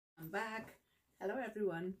back. Hello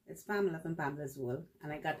everyone, it's Pamela from Pamela's World,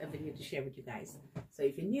 and I got a video to share with you guys. So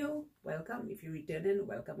if you're new, welcome. If you're returning,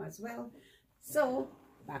 welcome as well. So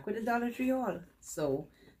back with the Dollar Tree haul. So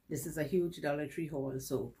this is a huge Dollar Tree haul.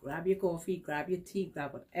 So grab your coffee, grab your tea,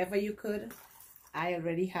 grab whatever you could. I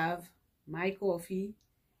already have my coffee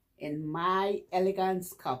in my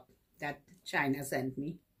elegance cup that China sent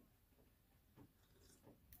me.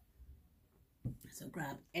 So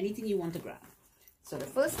grab anything you want to grab. So the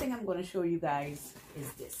first thing I'm going to show you guys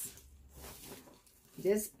is this.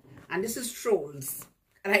 And this is Trolls.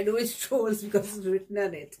 And I know it's Trolls because it's written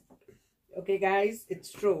on it. Okay guys,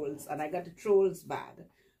 it's Trolls. And I got the Trolls bag.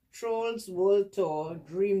 Trolls World Tour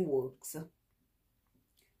DreamWorks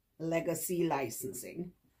Legacy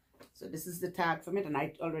Licensing. So this is the tag from it, and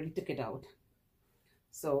I already took it out.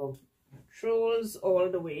 So Trolls all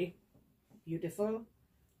the way. Beautiful.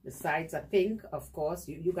 The sides are pink, of course.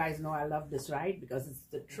 You guys know I love this, right? Because it's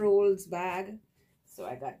the Trolls bag. So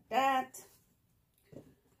I got that.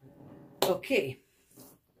 Okay,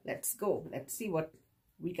 let's go. Let's see what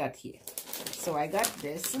we got here. So I got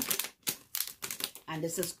this. And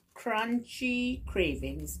this is Crunchy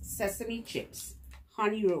Cravings Sesame Chips.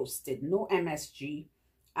 Honey roasted. No MSG.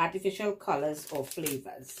 Artificial colors or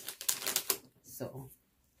flavors. So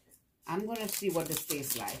I'm going to see what this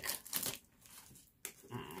tastes like.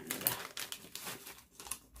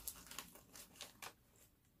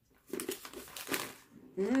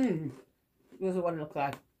 This is what it looks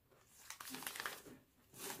like.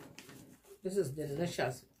 This is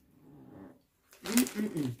delicious.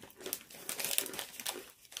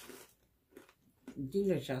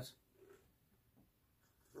 Delicious.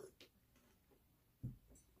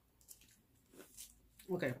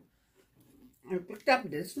 Okay. I picked up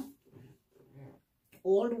this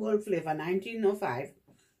Old World Flavor 1905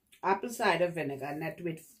 apple cider vinegar net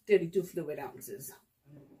with 32 fluid ounces.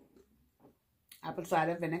 Apple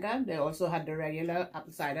cider vinegar. They also had the regular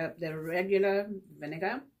apple cider, the regular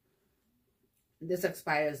vinegar. This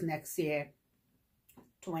expires next year,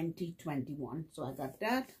 2021. So I got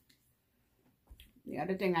that. The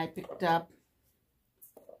other thing I picked up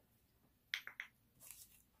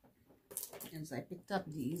is I picked up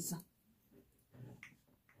these.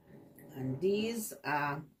 And these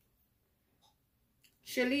are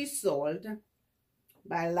chili salt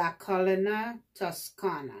by La Colina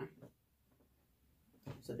Toscana.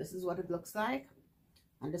 So this is what it looks like.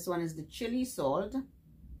 And this one is the chili salt.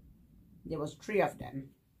 There was 3 of them.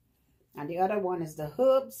 And the other one is the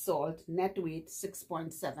herb salt, net weight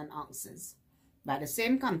 6.7 ounces. By the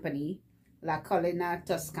same company, La Colina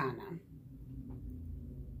Toscana.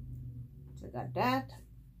 So I got that.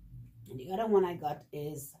 And the other one I got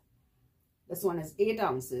is, this one is 8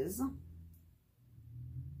 ounces.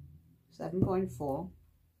 7.4.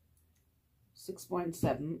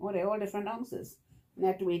 6.7. Oh, they're all different ounces.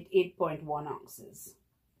 Net weight 8.1 ounces.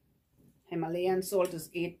 Himalayan salt is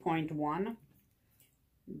 8.1.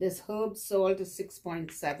 This herb salt is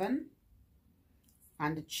 6.7.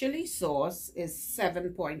 And the chili sauce is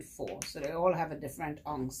 7.4. So they all have a different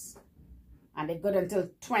ounce. And they're good until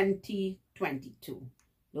 2022.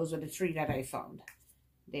 Those were the 3 that I found.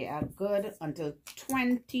 They are good until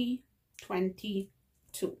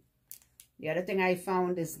 2022. The other thing I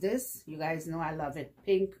found is this. You guys know I love it.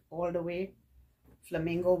 Pink all the way.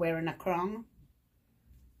 Flamingo wearing a crown.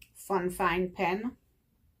 Fun Fine pen.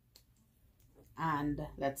 And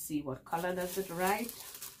let's see what color does it write.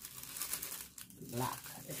 Black.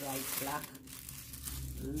 It writes black.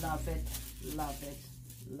 Love it. Love it.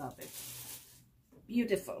 Love it.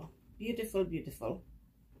 Beautiful. Beautiful. Beautiful.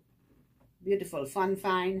 Beautiful. Fun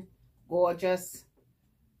Fine. Gorgeous.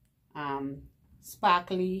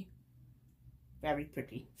 Sparkly. Very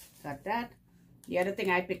pretty. Got that. The other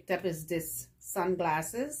thing I picked up is this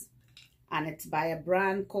sunglasses, and it's by a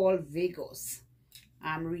brand called Vagos.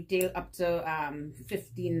 Retail up to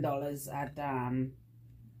 $15 at on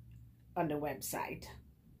the website.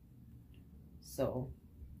 So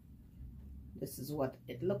this is what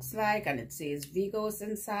it looks like, and it says Vagos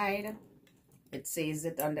inside. It says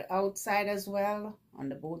it on the outside as well, on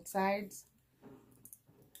the both sides.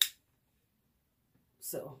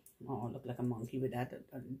 So, oh, look like a monkey with that.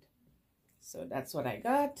 And so that's what I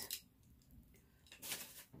got.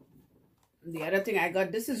 The other thing I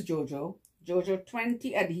got, this is JoJo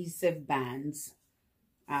 20 adhesive bands.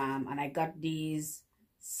 And I got these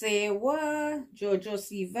Sewa, JoJo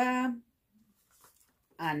Siva,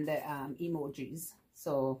 and emojis.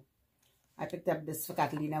 So I picked up this for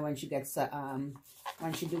Catalina when she gets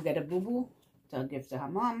when she do get a boo-boo to give to her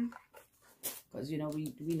mom. because you know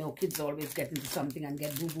we know kids always get into something and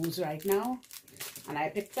get boo-boos right now. And I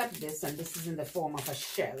picked up this, and this is in the form of a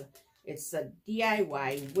shell. It's a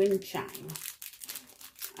DIY wind chime,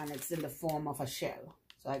 and it's in the form of a shell.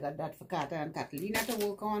 So I got that for Carter and Catalina to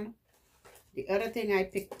work on. The other thing I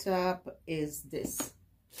picked up is this.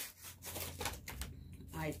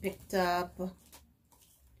 I picked up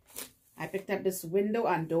this window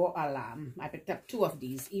and door alarm. I picked up 2 of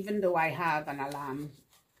these. Even though I have an alarm,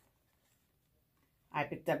 I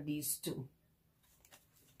picked up these 2.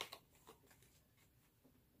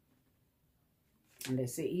 And they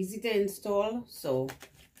say easy to install, so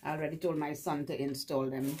I already told my son to install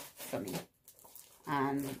them for me.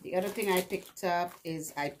 And the other thing I picked up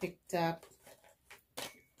is I picked up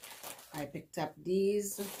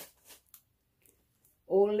these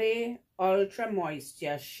Olay Ultra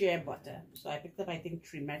Moisture Shea Butter. So I picked up, I think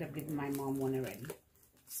 3, might have given my mom one already.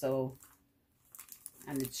 So,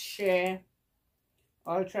 and it's Shea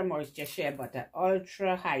Ultra Moisture Shea Butter,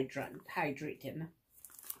 Ultra Hydrating.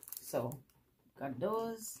 So, got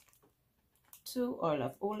those. 2 oil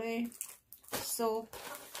of Olay, soap,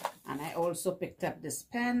 and I also picked up this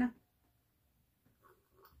pen.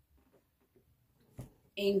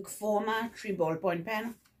 Ink Former 3 ballpoint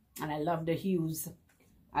pen, and I love the hues.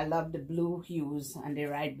 I love the blue hues and the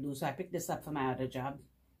right blue, so I picked this up for my other job.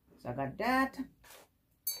 So I got that.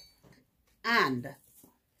 And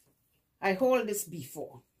I hold this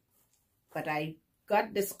before, but I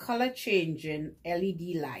got this color changing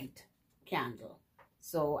LED light candle.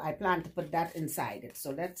 So I plan to put that inside it.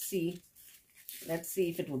 So let's see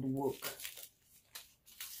if it would work.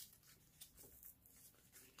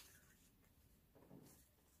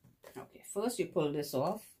 Okay, first you pull this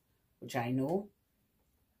off, which I know,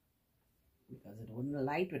 because it wouldn't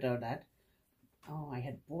light without that. Oh, I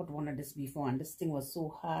had bought one of this before, and this thing was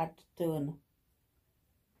so hard to turn.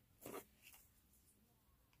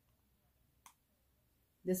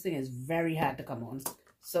 This thing is very hard to come on.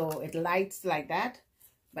 So it lights like that,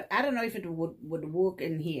 but I don't know if it would work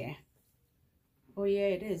in here. Oh yeah,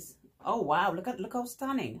 it is. Oh wow, look how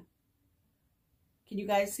stunning. Can you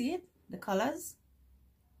guys see it? The colors?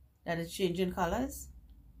 That is changing colors.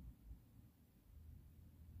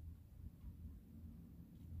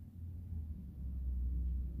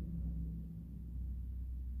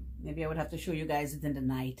 Maybe I would have to show you guys it in the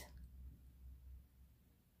night,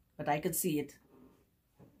 but I could see it.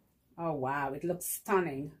 Oh wow, it looks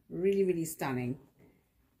stunning. Really, really stunning.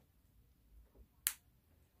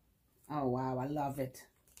 Oh wow, I love it.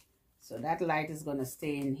 So that light is going to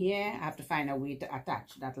stay in here. I have to find a way to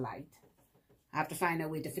attach that light. I have to find a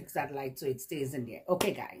way to fix that light so it stays in there.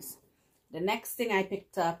 Okay guys, the next thing I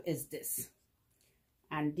picked up is this.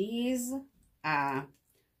 And these are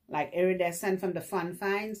like iridescent from the Fun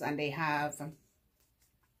Finds, and they have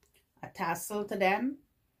a tassel to them.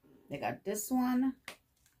 They got this one,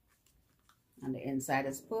 and the inside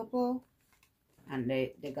is purple. And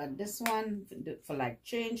they got this one for like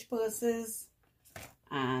change purses.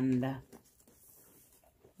 And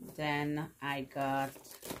then I got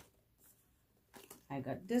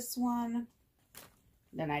this one.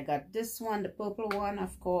 Then I got this one, the purple one,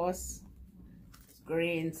 of course. It's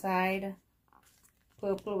gray inside,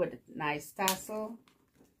 purple with a nice tassel.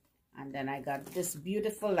 And then I got this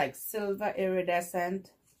beautiful like silver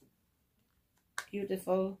iridescent,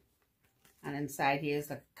 beautiful. And inside here is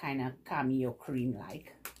a kind of cameo cream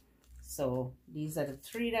like. So these are the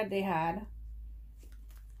 3 that they had.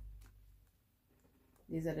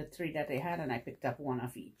 These are the 3 that they had, and I picked up 1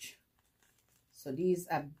 of each. So these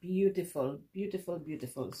are beautiful, beautiful,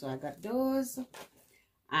 beautiful. So I got those.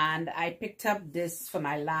 And I picked up this for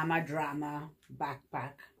my Llama Drama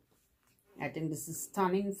backpack. I think this is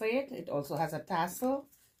stunning for it. It also has a tassel.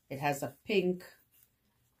 It has a pink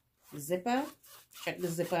zipper. Check the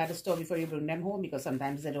zipper at the store before you bring them home, because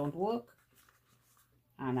sometimes they don't work.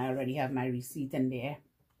 And I already have my receipt in there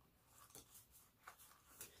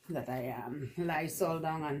that I Lysol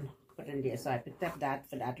down and put in there. So I picked up that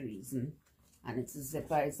for that reason. And it's a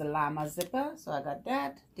zipper, it's a llama zipper. So I got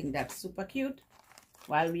that. I think that's super cute.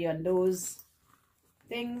 While we on those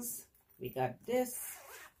things, we got this.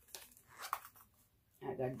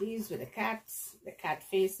 I got these with the cats, the cat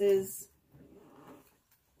faces.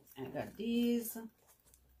 I got these,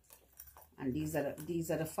 and these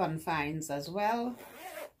are the Fun Finds as well.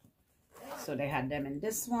 So they had them in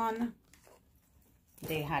this one,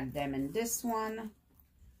 they had them in this one,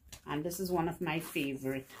 and this is one of my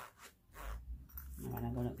favorite. Now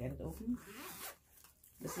I'm gonna get it open.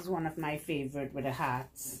 This is one of my favorite with the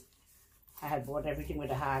hearts. I had bought everything with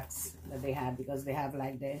the hearts that they had, because they have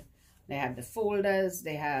like they have the folders,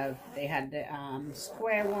 they had the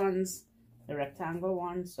square ones. the rectangle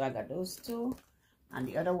one. So I got those two. And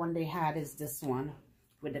the other one they had is this one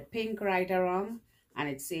with the pink right around. And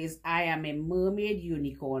it says, I am a mermaid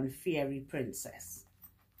unicorn fairy princess.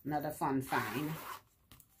 Another fun find.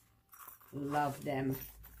 Love them.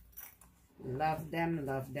 Love them,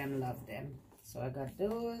 love them, love them. So I got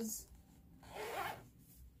those.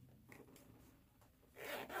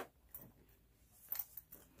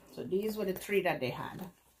 So these were the three that they had.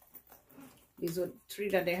 These were three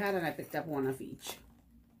that they had, and I picked up one of each.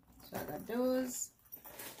 So I got those.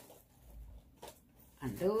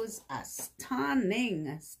 And those are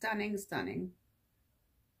stunning, stunning, stunning.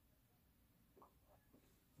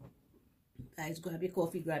 Guys, grab your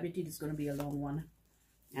coffee, grab your tea. It's going to be a long one.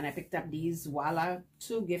 And I picked up these Voila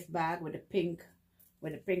 2 gift bag with the pink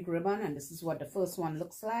ribbon. And this is what the first one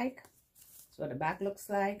looks like. That's what the back looks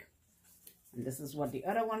like. And this is what the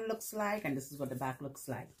other one looks like. And this is what the back looks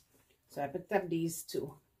like. So I picked up these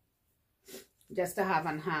two. Just to have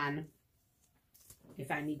on hand if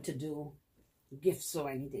I need to do gifts or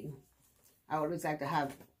anything. I always like to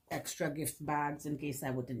have extra gift bags in case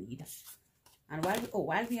I wouldn't need. And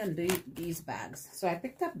while we on these bags, so I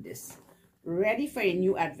picked up this, ready for a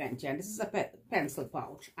new adventure. And this is a pencil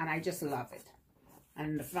pouch, and I just love it.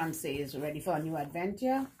 And the front says ready for a new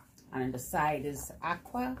adventure, and on the side is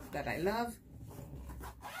aqua that I love.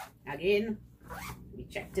 Again, we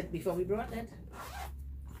checked it before we brought it.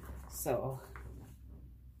 So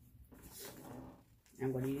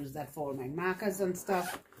I'm going to use that for all my markers and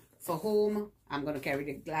stuff. For home, I'm going to carry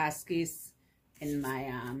the glass case in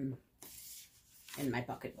my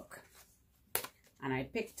pocketbook. And I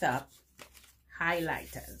picked up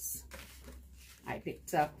highlighters. I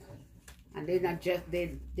picked up, and they're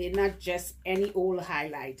not just any old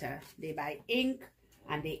highlighter. They buy ink,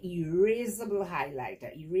 and they erasable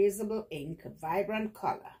highlighter, erasable ink, vibrant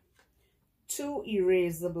color. 2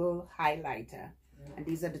 erasable highlighter. And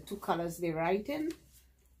these are the 2 colors they write in.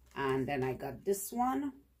 And then I got this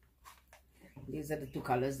one. These are the 2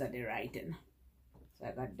 colors that they write in. So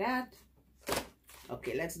I got that.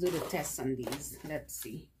 Okay, let's do the test on these. Let's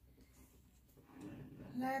see.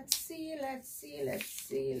 Let's see.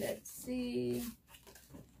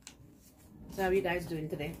 So how are you guys doing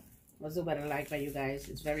today? What's the weather like by you guys?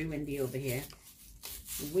 It's very windy over here.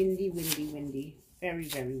 Windy, windy, windy. Very,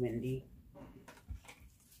 very windy.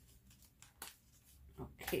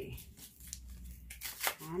 Okay.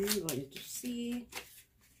 I'm going to see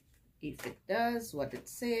if it does what it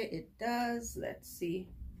say it does. Let's see.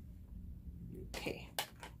 Okay.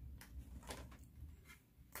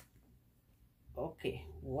 Okay.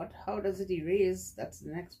 How does it erase? That's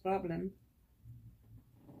the next problem.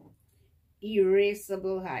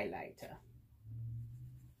 Erasable highlighter.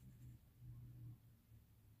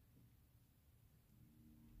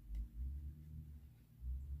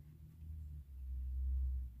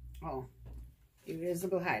 Oh,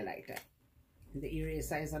 erasable highlighter. The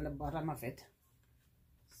eraser is on the bottom of it.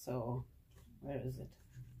 So, where is it?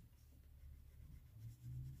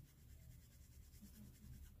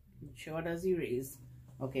 It sure does erase.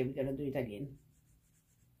 Okay, we're gonna do it again.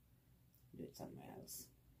 Do it somewhere else.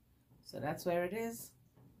 So that's where it is.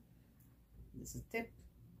 This is tip.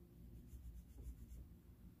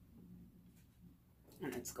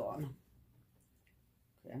 And it's gone.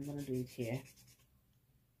 Okay, I'm gonna do it here.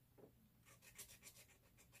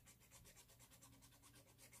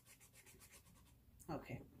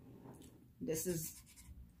 Okay, this is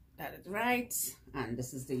that is right, and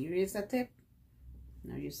this is the eraser tip.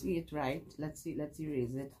 Now you see it right. Let's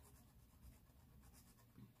erase it.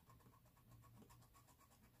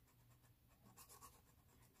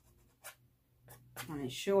 And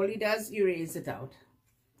it surely does erase it out.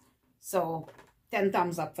 So 10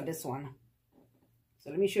 thumbs up for this one.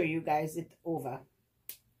 So let me show you guys it over.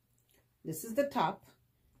 This is the top.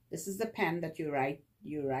 This is the pen that you write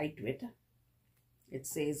with. It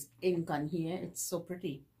says ink on here. It's so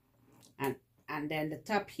pretty. And then the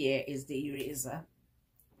top here is the eraser.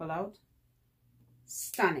 Pull out.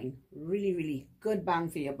 Stunning. Really, really good bang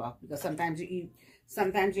for your buck. Because sometimes you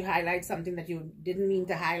highlight something that you didn't mean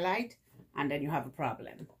to highlight, and then you have a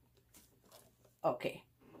problem. Okay.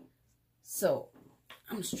 So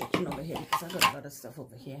I'm stretching over here because I got a lot of stuff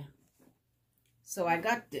over here. So I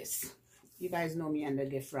got this. You guys know me under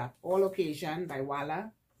gift wrap. All Occasion by Voila.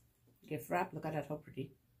 Gift wrap. Look at that, how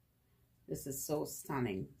pretty. This is so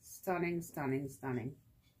stunning. Stunning, stunning, stunning.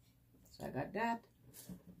 So I got that.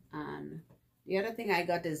 And the other thing I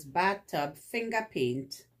got is Bathtub Finger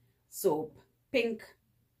Paint Soap. Pink.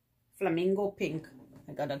 Flamingo pink.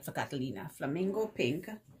 I got that for Catalina. Flamingo pink.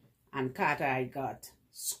 And Carter I got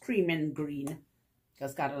Screaming Green.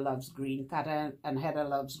 because Carter loves green. Carter and Heather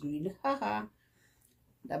loves green. Haha.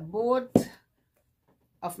 The both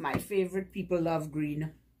of my favorite people love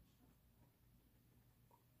green.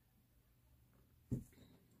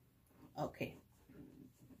 Okay.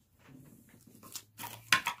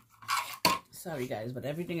 Sorry guys, but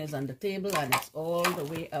everything is on the table and it's all the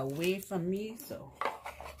way away from me, so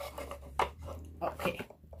okay.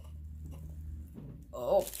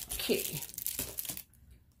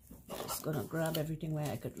 Just gonna grab everything where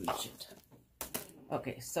I could reach it.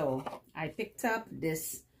 Okay, so I picked up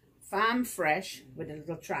this Farm Fresh with a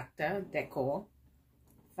little tractor decor.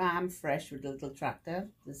 Farm Fresh with a little tractor,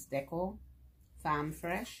 this decor. Farm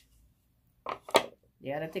Fresh.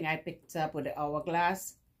 The other thing I picked up with the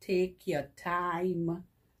Hourglass, Take Your Time.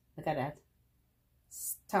 Look at that.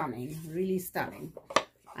 Stunning, really stunning.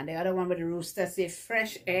 And the other one with the rooster say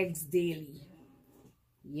Fresh Eggs Daily.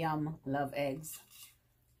 Yum, love eggs.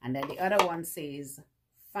 And then the other one says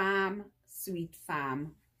Farm, Sweet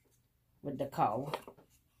Farm with the cow.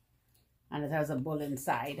 And it has a bull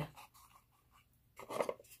inside.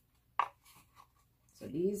 So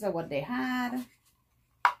these are what they had.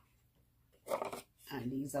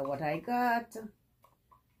 And these are what I got.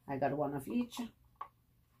 I got one of each.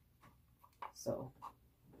 So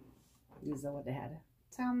these are what they had.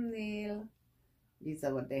 Thumbnail. These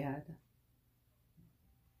are what they had.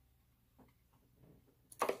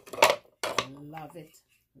 Love it.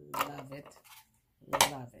 Love it.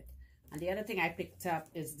 Love it. And the other thing I picked up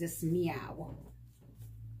is this meow.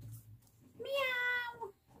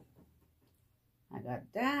 Meow. I got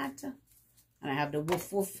that. And I have the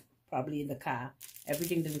woof woof probably in the car.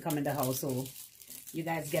 Everything didn't come in the house, so you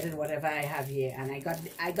guys get it whatever I have here. And I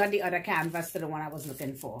got the other canvas for the one I was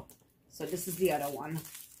looking for. So this is the other one.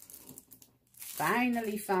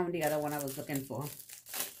 Finally found the other one I was looking for.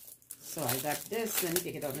 So I got this. Let me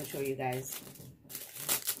take it out and show you guys.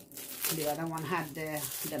 The other one had the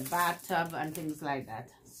bathtub and things like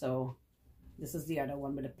that. So this is the other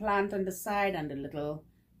one with the plant on the side and the little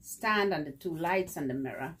stand and the two lights and the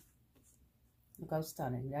mirror. Look how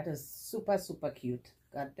stunning. That is super, super cute.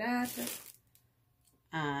 Got that.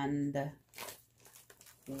 And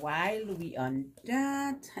while we on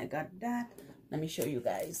that, I got that. Let me show you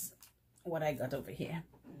guys what I got over here.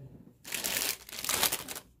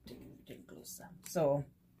 Take closer. So,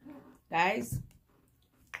 guys,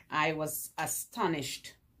 I was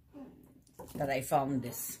astonished that I found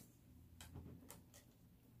this.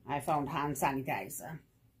 I found hand sanitizer.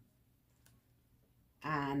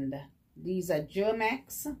 And these are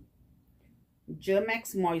Germex.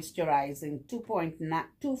 Germex Moisturizing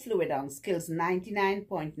 2.2 Fluid Ounce kills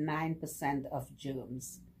 99.9% of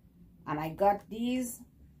germs. And I got these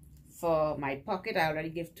for my pocket. I already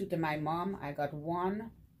gave 2 to my mom. I got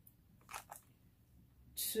 1,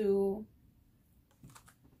 2,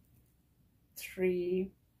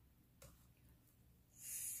 3,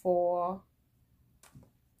 4,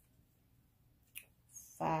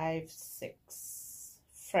 5, 6.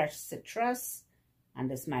 Fresh citrus. And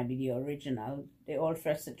this might be the original. They all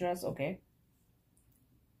fresh citrus, okay.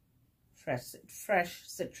 Fresh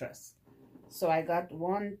citrus. So I got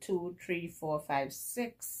 1, 2, 3, 4, 5,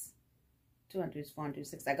 6. 2 and 3 is 4 and 2,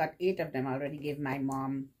 6. I got 8 of them. I already gave my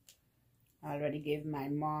mom.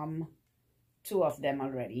 2 of them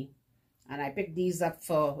already. And I picked these up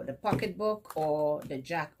for the pocketbook or the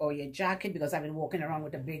your jacket, because I've been walking around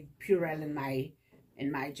with a big Purell in my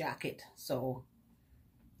jacket. So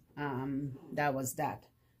that was that.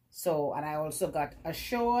 So, and I also got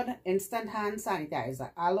Assured Instant Hand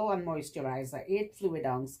Sanitizer, Aloe and Moisturizer, 8 Fluid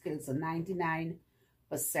Ounce, kills 99%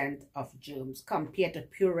 of germs compared to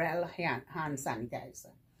Purell hand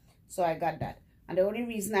sanitizer. So I got that. And the only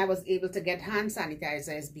reason I was able to get hand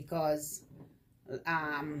sanitizer is because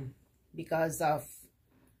of,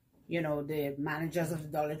 you know, the managers of the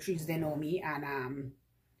Dollar Trees, they know me, and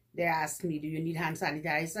they asked me, do you need hand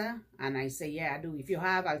sanitizer? And I say, yeah, I do. If you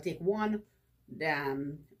have, I'll take 1.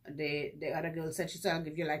 The other girl said, she said, I'll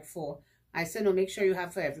give you like 4. I said, no, make sure you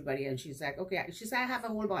have for everybody. And she's like, okay. She said, I have a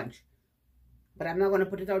whole bunch, but I'm not going to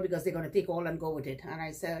put it out because they're going to take all and go with it. And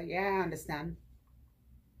I said, yeah, I understand.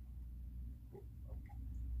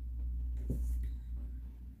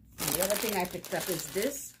 And the other thing I picked up is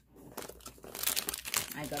this.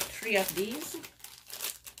 I got 3 of these.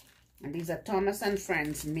 And these are Thomas and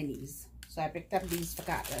Friends minis. So I picked up these for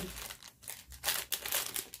Carter.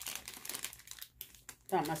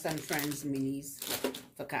 Thomas and Friends minis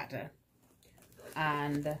for Carter.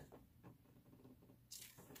 And the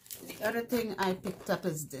other thing I picked up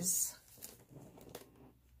is this.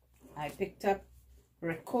 I picked up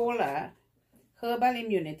Ricola Herbal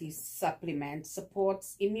Immunity Supplement,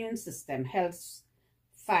 supports immune system, helps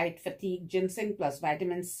fight fatigue, ginseng plus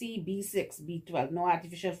vitamin C, B6, B12, no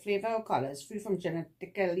artificial flavor or colors, free from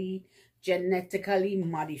genetically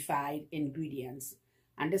modified ingredients.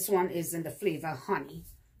 And this one is in the flavor honey,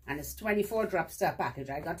 and it's 24 drops per package.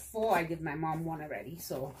 I got 4. I give my mom 1 already.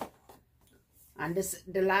 So, and this,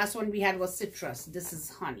 the last one we had was citrus. This is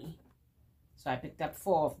honey. So I picked up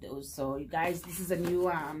 4 of those. So you guys, this is a new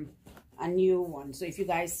one. So if you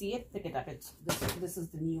guys see it, pick it up. It's this is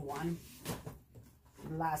the new one.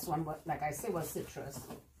 The last one, like I said, was citrus.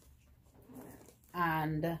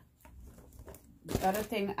 And the other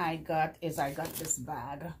thing I got is I got this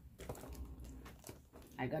bag.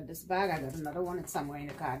 I got another one. It's somewhere in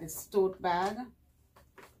the car. This tote bag.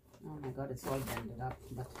 Oh my God, it's all bended up,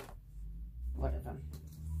 but whatever.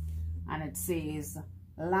 And it says,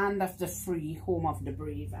 land of the free, home of the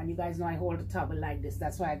brave. And you guys know I hold a towel like this.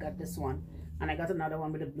 That's why I got this one. And I got another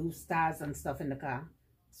one with the blue stars and stuff in the car.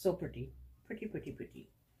 So pretty. Pretty.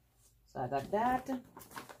 So I got that.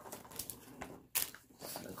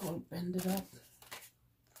 So I go bend it up.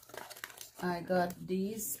 I got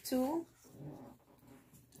these two.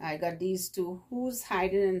 Who's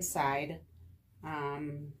hiding inside?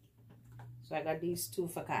 So I got these 2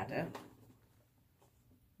 for Carter.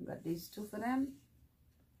 Got these 2 for them.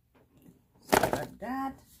 So I got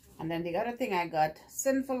that. And then the other thing I got,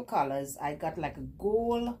 Sinful Colors. I got like a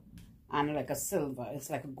gold and like a silver. It's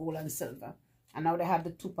like a gold and silver. And now they have the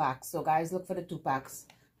 2 packs. So guys, look for the 2 packs.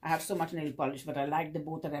 I have so much nail polish, but I like the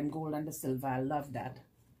both of them, gold and the silver. I love that.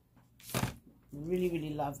 Really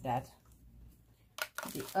love that.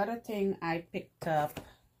 The other thing I picked up,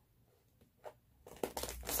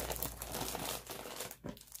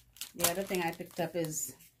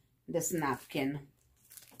 is this napkin.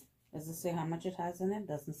 Does it say how much it has in it?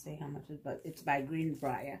 Doesn't say how much, but it's by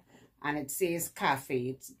Greenbrier, and it says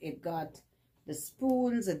cafe. It got the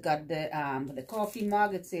spoons, it got the coffee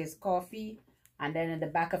mug. It says coffee, and then in the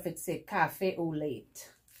back of it say cafe au lait,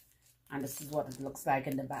 and this is what it looks like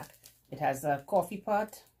in the back. It has a coffee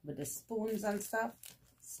pot with the spoons and stuff.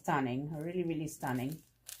 Stunning, really stunning.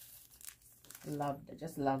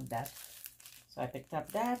 Just love that. So I picked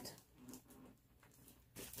up that.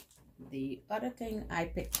 The other thing I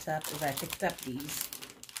picked up is these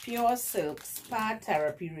Pure Silk Spa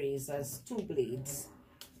Therapy razors, 2 blades,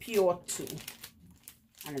 pure 2,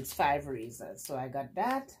 and it's 5 razors. So I got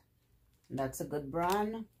that. That's a good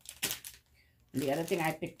brand. And the other thing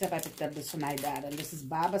I picked up this for my dad, and this is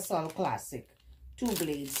Barbasol Classic, 2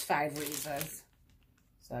 blades, 5 razors.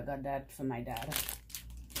 So I got that for my dad.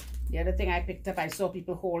 The other thing I picked up, I saw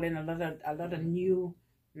people holding a lot of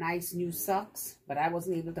nice new socks, but I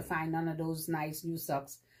wasn't able to find none of those nice new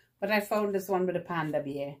socks. But I found this one with a panda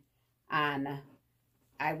bear, and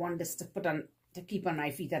I want this to keep on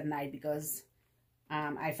my feet at night, because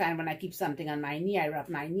I find when I keep something on my knee, I wrap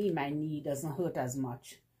my knee doesn't hurt as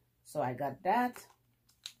much. So I got that,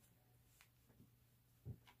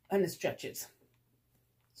 and it stretches,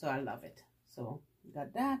 so I love it. So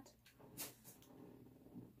got that.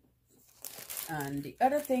 And the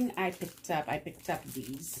other thing I picked up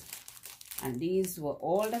these, and these were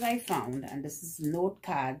all that I found, and this is note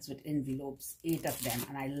cards with envelopes, 8 of them,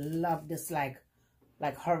 and I love this like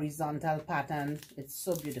horizontal pattern. It's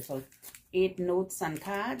so beautiful. 8 notes and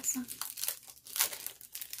cards.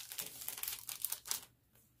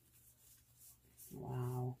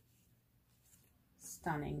 Wow,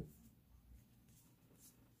 stunning.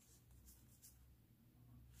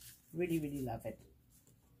 Really love it.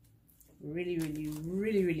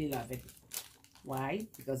 Really love it. Why?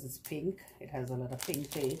 Because it's pink. It has a lot of pink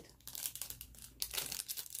to it.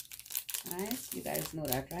 Nice. You guys know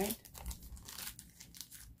that, right?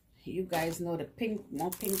 You guys know the pink,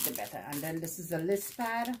 more pink the better. And then this is a list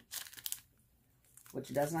pad,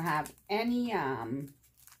 which doesn't have any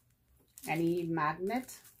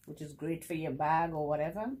magnet, which is great for your bag or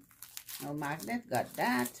whatever. No magnet. Got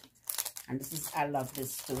that. And this is, I love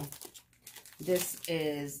this too. This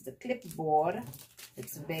is the clipboard.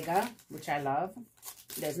 It's bigger, which I love.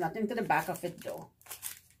 There's nothing to the back of it though,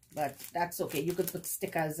 but that's okay. You could put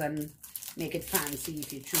stickers and make it fancy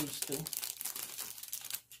if you choose to.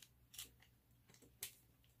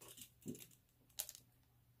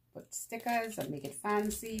 Put stickers and make it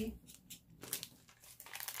fancy.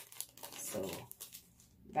 So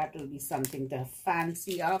that will be something to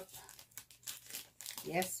fancy up.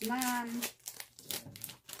 Yes, ma'am.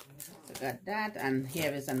 So got that, and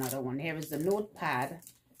here is another one. Here is the notepad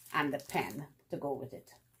and the pen to go with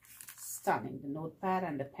it. Stunning. The notepad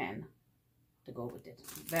and the pen to go with it.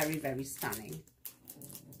 Very stunning.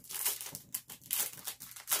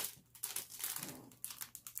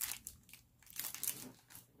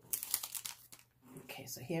 Okay,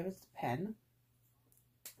 so here is the pen.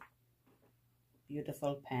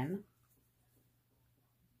 Beautiful pen.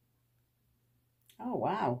 Oh,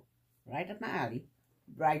 wow. Right up my alley.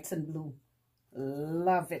 Brights and blue.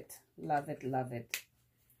 Love it. Love it. Love it.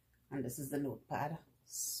 And this is the notepad.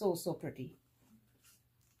 So, so pretty.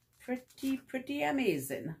 Pretty, pretty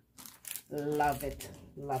amazing. Love it.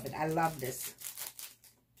 Love it. I love this.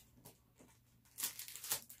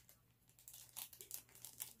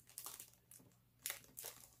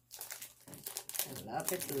 I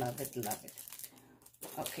love it, love it, love it.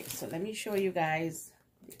 Okay, so let me show you guys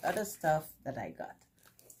the other stuff that I got.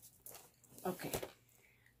 Okay,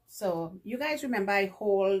 so you guys remember I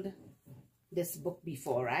hold this book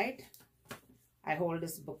before, right? I hold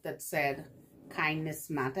this book that said Kindness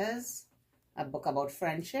Matters, a book about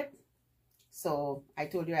friendship. So I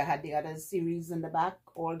told you I had the other series in the back,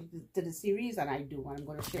 all to the series, and I do. I'm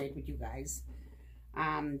going to share it with you guys.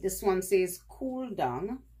 This one says Cool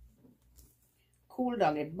Down. Cool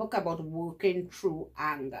Down, a book about working through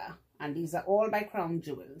anger. And these are all by Crown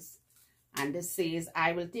Jewels. And this says,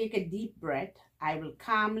 I will take a deep breath. I will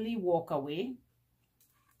calmly walk away.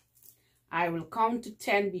 I will count to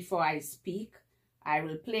 10 before I speak. I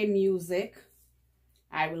will play music.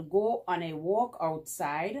 I will go on a walk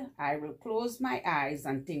outside. I will close my eyes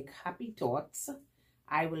and think happy thoughts.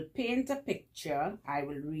 I will paint a picture. I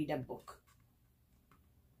will read a book.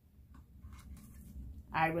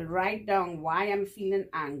 I will write down why I'm feeling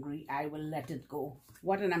angry. I will let it go.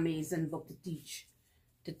 What an amazing book to teach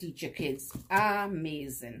your kids.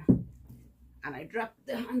 Amazing. And I dropped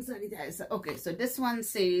the hand sanitizer. Okay, so this one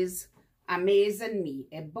says Amazing Me,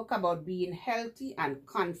 a book about being healthy and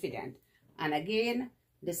confident. And again,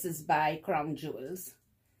 this is by Crown Jewels.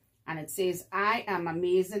 And it says, I am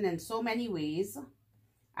amazing in so many ways.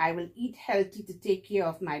 I will eat healthy to take care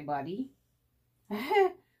of my body.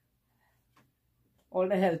 All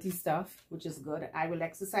the healthy stuff, which is good. I will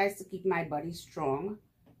exercise to keep my body strong.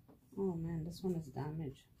 Oh man, this one is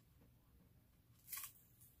damaged.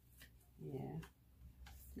 Yeah.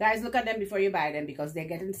 Guys, look at them before you buy them because they're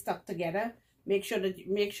getting stuck together. Make sure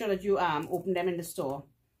that you open them in the store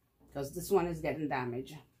because this one is getting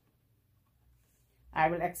damaged. I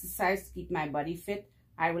will exercise to keep my body fit.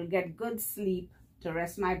 I will get good sleep to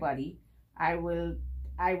rest my body. I will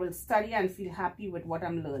study and feel happy with what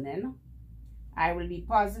I'm learning. I will be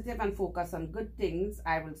positive and focus on good things.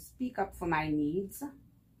 I will speak up for my needs.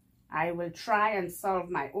 I will try and solve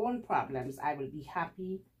my own problems. I will be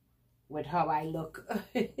happy with how I look.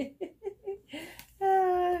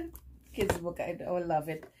 Kids book, I love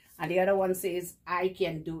it. And the other one says, I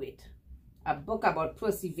Can Do It. A book about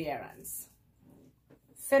perseverance.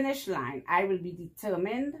 Finish line. I will be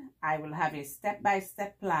determined. I will have a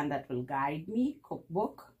step-by-step plan that will guide me.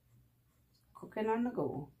 Cookbook. Cooking on the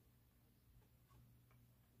go.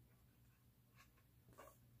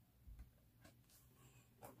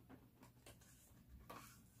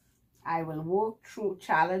 I will work through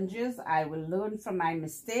challenges. I will learn from my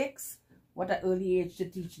mistakes. What an early age to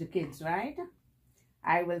teach the kids, right?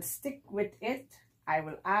 I will stick with it. I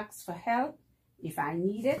will ask for help if I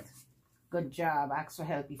need it. Good job. Ask for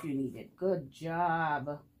help if you need it. Good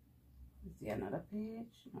job. Is there another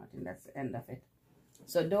page? No, I think that's the end of it.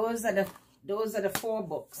 So those are the 4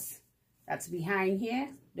 books. That's behind here.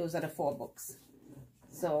 Those are the 4 books.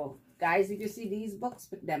 So guys, if you see these books,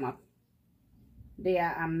 pick them up. They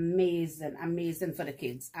are amazing, amazing for the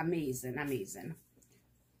kids. Amazing, amazing.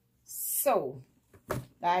 So,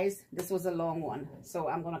 guys, this was a long one. So,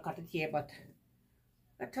 I'm going to cut it here, but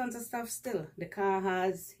got tons of stuff still. The car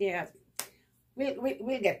has here.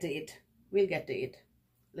 We'll get to it. We'll get to it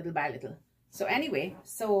little by little. So, anyway,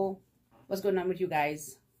 so what's going on with you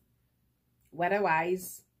guys?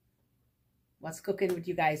 Weather-wise, what's cooking with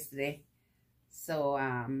you guys today? So,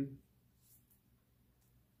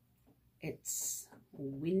 it's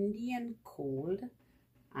windy and cold,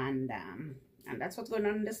 and that's what's going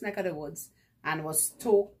on in this neck of the woods. And was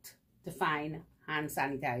stoked to find hand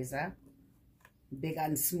sanitizer, big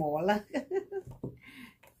and small.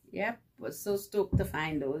 Yep, was so stoked to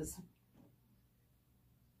find those.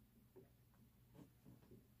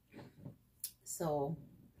 So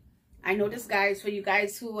I noticed, guys, for you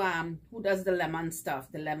guys who does the lemon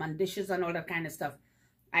stuff, the lemon dishes and all that kind of stuff,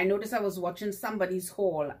 I noticed I was watching somebody's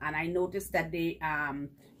haul, and I noticed that they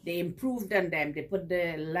improved on them. They put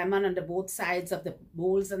the lemon on the both sides of the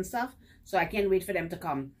bowls and stuff. So I can't wait for them to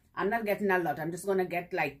come. I'm not getting a lot. I'm just gonna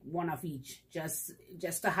get like 1 of each, just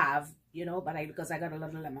to have, you know. But because I got a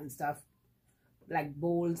lot of lemon stuff, like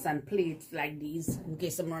bowls and plates like these, in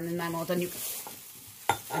case I'm running my mouth and you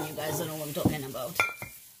guys don't know what I'm talking about,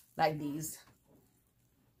 like these.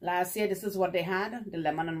 Last year, this is what they had, the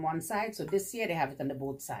lemon on one side. So this year, they have it on the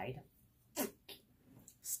both side.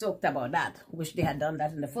 Stoked about that. Wish they had done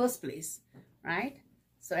that in the first place, right?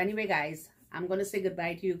 So anyway, guys, I'm going to say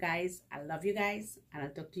goodbye to you guys. I love you guys, and I'll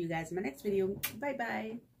talk to you guys in my next video.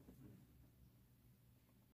 Bye-bye.